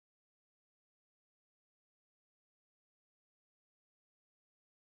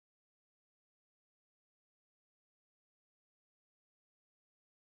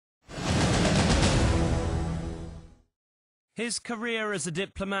His career as a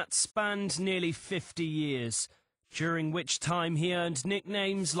diplomat spanned nearly 50 years, during which time he earned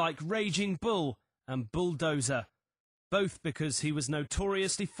nicknames like Raging Bull and Bulldozer, both because he was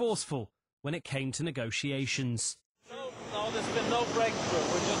notoriously forceful when it came to negotiations. No, there's been no breakthrough.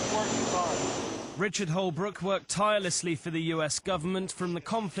 We're just working hard. Richard Holbrooke worked tirelessly for the US government from the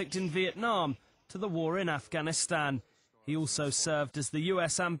conflict in Vietnam to the war in Afghanistan. He also served as the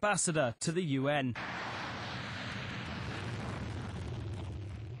US ambassador to the UN.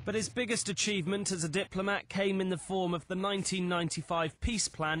 But his biggest achievement as a diplomat came in the form of the 1995 peace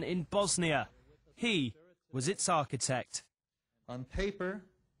plan in Bosnia. He was its architect. On paper,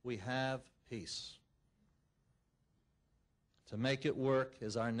 we have peace. To make it work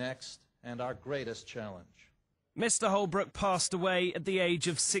is our next and our greatest challenge. Mr. Holbrooke passed away at the age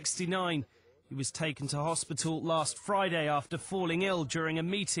of 69. He was taken to hospital last Friday after falling ill during a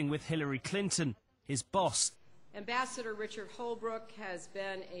meeting with Hillary Clinton, his boss. Ambassador Richard Holbrooke has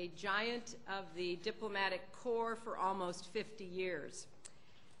been a giant of the diplomatic corps for almost 50 years.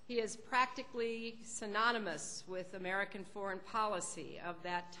 He is practically synonymous with American foreign policy of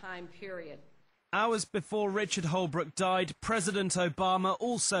that time period. Hours before Richard Holbrooke died, President Obama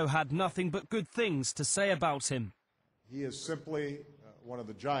also had nothing but good things to say about him. He is simply one of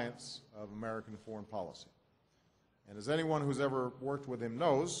the giants of American foreign policy. And as anyone who's ever worked with him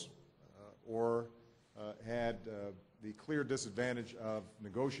knows, or had the clear disadvantage of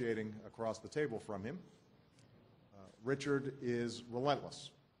negotiating across the table from him, Richard is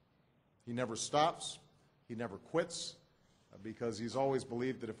relentless. He never stops, he never quits, because he's always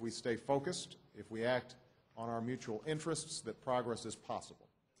believed that if we stay focused, if we act on our mutual interests, that progress is possible.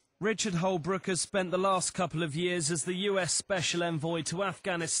 Richard Holbrooke has spent the last couple of years as the US Special Envoy to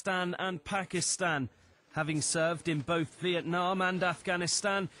Afghanistan and Pakistan. Having served in both Vietnam and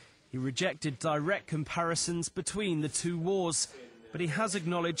Afghanistan, he rejected direct comparisons between the two wars, but he has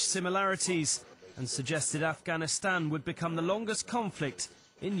acknowledged similarities and suggested Afghanistan would become the longest conflict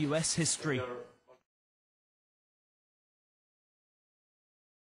in US history.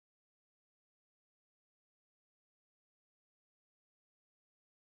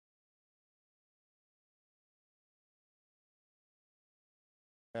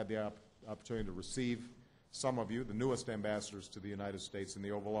 I had the opportunity to receive some of you, the newest ambassadors to the United States in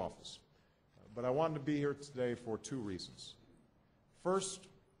the Oval Office. But I wanted to be here today for two reasons. First,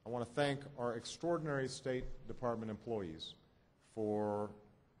 I want to thank our extraordinary State Department employees for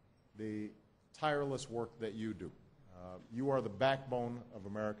the tireless work that you do. You are the backbone of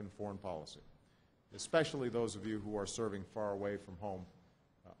American foreign policy, especially those of you who are serving far away from home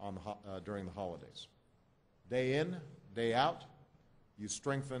during the holidays. Day in, day out, you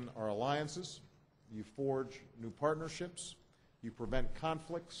strengthen our alliances, you forge new partnerships, you prevent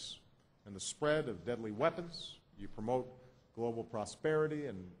conflicts and the spread of deadly weapons, you promote global prosperity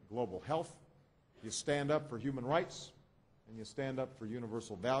and global health, you stand up for human rights, and you stand up for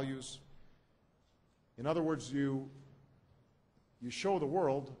universal values. In other words, you show the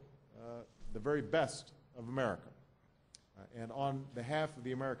world the very best of America. And on behalf of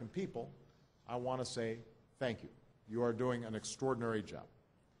the American people, I want to say thank you. You are doing an extraordinary job.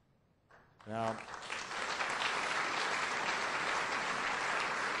 Now,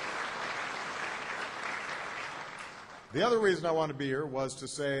 the other reason I wanted to be here was to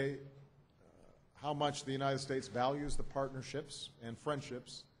say how much the United States values the partnerships and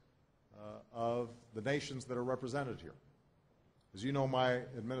friendships of the nations that are represented here. As you know, my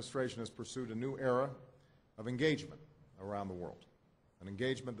administration has pursued a new era of engagement around the world, an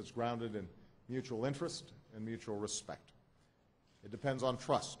engagement that's grounded in mutual interest and mutual respect. It depends on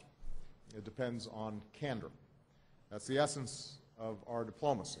trust. It depends on candor. That's the essence of our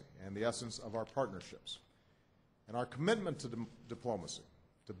diplomacy and the essence of our partnerships. And our commitment to diplomacy,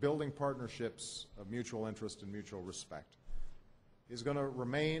 to building partnerships of mutual interest and mutual respect, is going to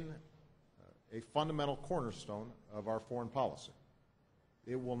remain a fundamental cornerstone of our foreign policy.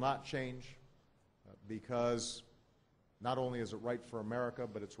 It will not change because not only is it right for America,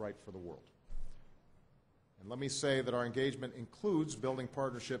 but it's right for the world. And let me say that our engagement includes building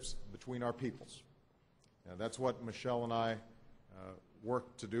partnerships between our peoples. That's what Michelle and I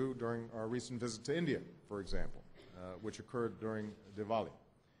worked to do during our recent visit to India, for example, which occurred during Diwali.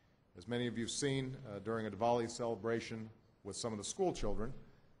 As many of you have seen, during a Diwali celebration with some of the school children,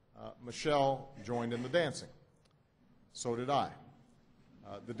 Michelle joined in the dancing. So did I.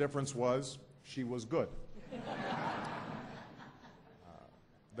 The difference was she was good.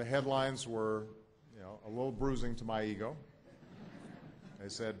 The headlines were a little bruising to my ego. They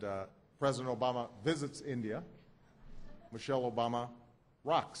said, President Obama visits India, Michelle Obama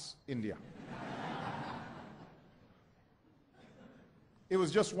rocks India. It was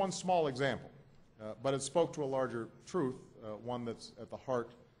just one small example, but it spoke to a larger truth, one that's at the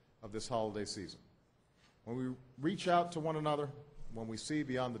heart of this holiday season. When we reach out to one another, when we see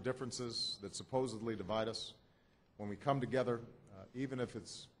beyond the differences that supposedly divide us, when we come together, even if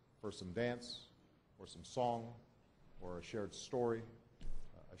it's for some dance or some song or a shared story,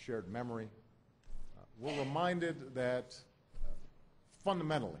 a shared memory, we're reminded that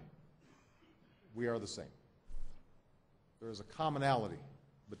fundamentally we are the same. There is a commonality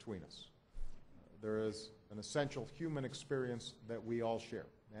between us. There is an essential human experience that we all share.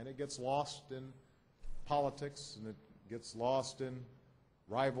 And it gets lost in politics, and it gets lost in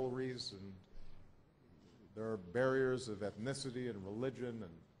rivalries, and there are barriers of ethnicity and religion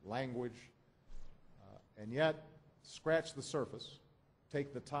and language. And yet, scratch the surface,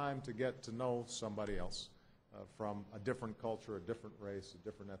 take the time to get to know somebody else from a different culture, a different race, a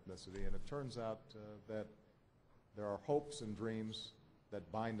different ethnicity, and it turns out that there are hopes and dreams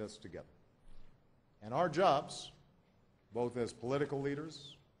that bind us together. And our jobs, both as political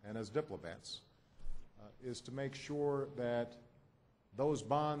leaders and as diplomats, is to make sure that those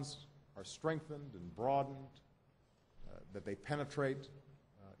bonds are strengthened and broadened, that they penetrate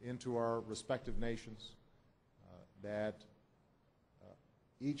into our respective nations, that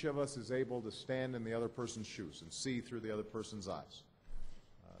each of us is able to stand in the other person's shoes and see through the other person's eyes,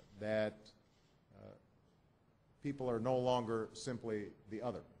 that people are no longer simply the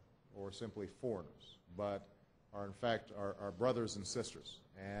other or simply foreigners, but are in fact our brothers and sisters.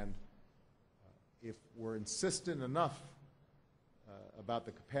 And if we're insistent enough about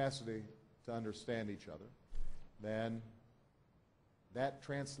the capacity to understand each other, then that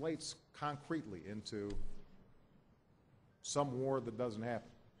translates concretely into some war that doesn't happen,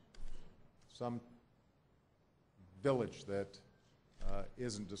 some village that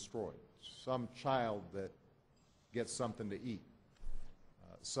isn't destroyed, some child that gets something to eat,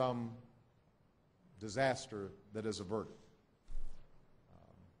 some disaster that is averted.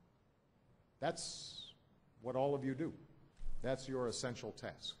 That's what all of you do. That's your essential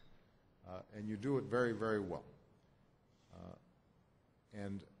task. And you do it very, very well.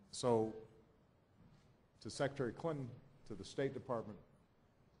 And so, to Secretary Clinton, to the State Department,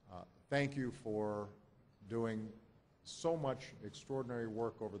 thank you for doing so much extraordinary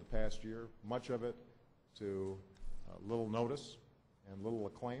work over the past year, much of it to little notice and little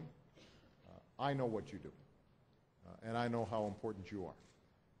acclaim. I know what you do, and I know how important you are.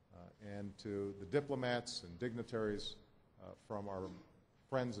 And to the diplomats and dignitaries from our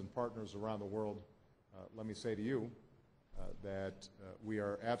friends and partners around the world, let me say to you that we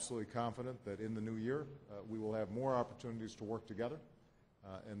are absolutely confident that in the new year we will have more opportunities to work together,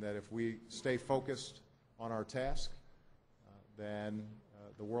 and that if we stay focused on our task, then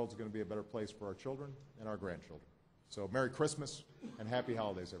the world's going to be a better place for our children and our grandchildren. So Merry Christmas and Happy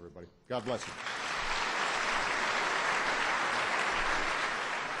Holidays, everybody. God bless you.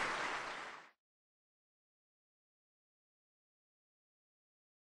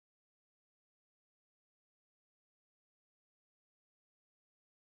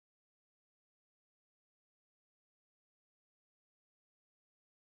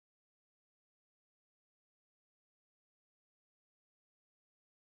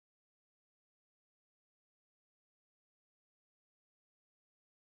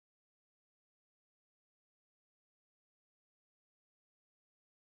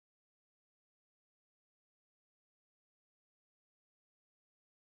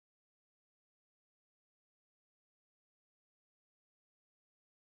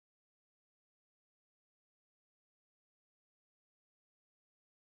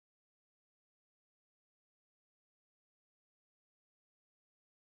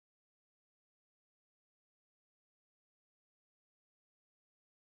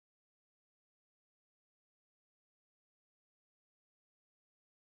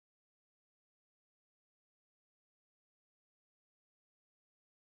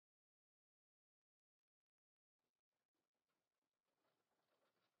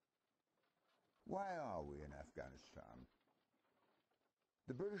 Why are we in Afghanistan?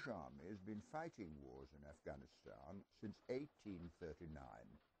 The British Army has been fighting wars in Afghanistan since 1839.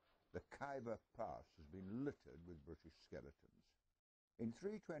 The Khyber Pass has been littered with British skeletons. In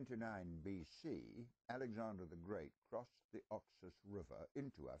 329 BC, Alexander the Great crossed the Oxus River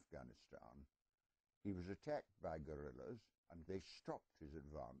into Afghanistan. He was attacked by guerrillas, and they stopped his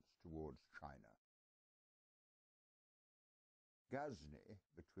advance towards China. Ghazni,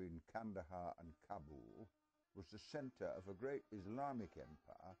 between Kandahar and Kabul, was the center of a great Islamic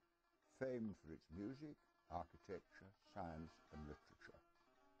empire famed for its music, architecture, science, and literature.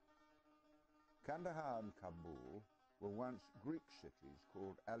 Kandahar and Kabul were once Greek cities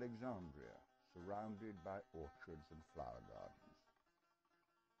Alexandria, surrounded by orchards and flower gardens.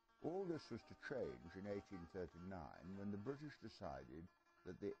 All this was to change in 1839 when the British decided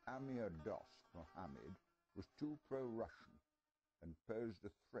that the Amir Dost Mohammed was too pro-Russian and posed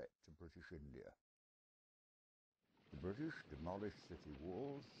a threat to British India. The British demolished city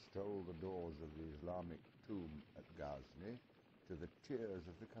walls, stole the doors of the Islamic tomb at Ghazni to the tears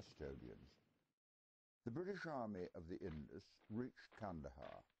of the custodians. The British Army of the Indus reached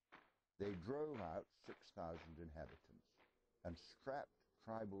Kandahar. They drove out 6,000 inhabitants and strapped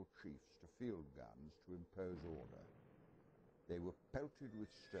tribal chiefs to field guns to impose order. They were pelted with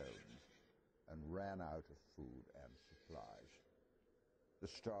stones and ran out of food and supplies. The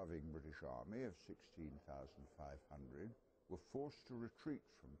starving British army of 16,500 were forced to retreat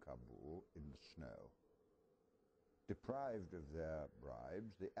from Kabul in the snow. Deprived of their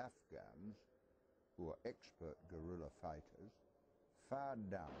bribes, the Afghans, who are expert guerrilla fighters, fired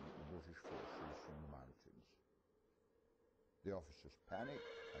down the British forces from the mountains. The officers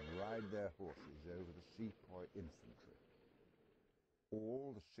panicked and ride their horses over the sepoy infantry.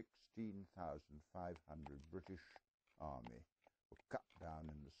 All the 16,500 British army were cut down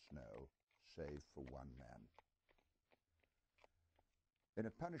in the snow, save for one man. In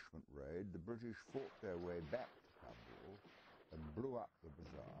a punishment raid, the British fought their way back to Kabul and blew up the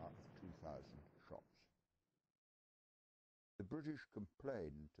bazaar of 2,000 shops. The British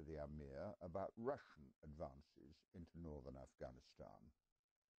complained to the Amir about Russian advances into northern Afghanistan.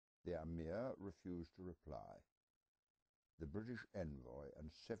 The Amir refused to reply. The British envoy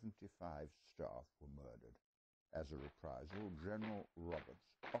and 75 staff were murdered. As a reprisal, General Roberts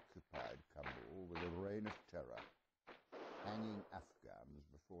occupied Kabul with a reign of terror, hanging Afghans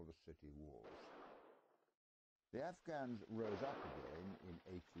before the city walls. The Afghans rose up again in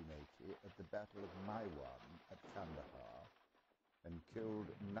 1880 at the Battle of Maiwan at Kandahar and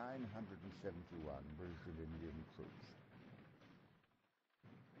killed 971 British and Indian troops.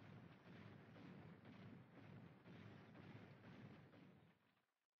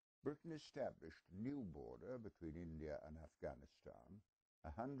 Britain established a new border between India and Afghanistan.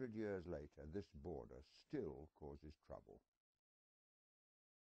 100 years later, this border still causes trouble.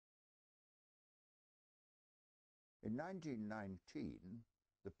 In 1919,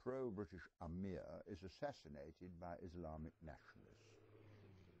 the pro-British Amir is assassinated by Islamic nationalists.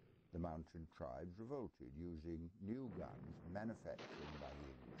 The mountain tribes revolted using new guns manufactured by the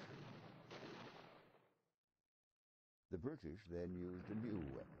English. The British then used a new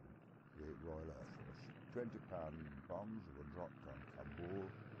weapon, the Royal Air Force. 20-pound bombs were dropped on Kabul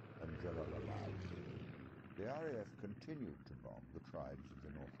and Jalalabad. The RAF continued to bomb the tribes of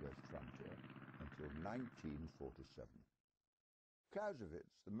the northwest frontier until 1947.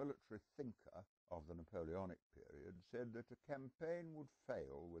 Clausewitz, the military thinker of the Napoleonic period, said that a campaign would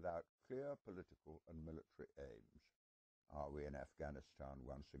fail without clear political and military aims. Are we in Afghanistan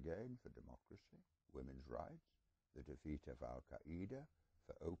once again for democracy, women's rights, the defeat of Al-Qaeda,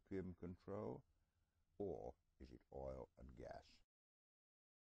 for opium control, or is it oil and gas?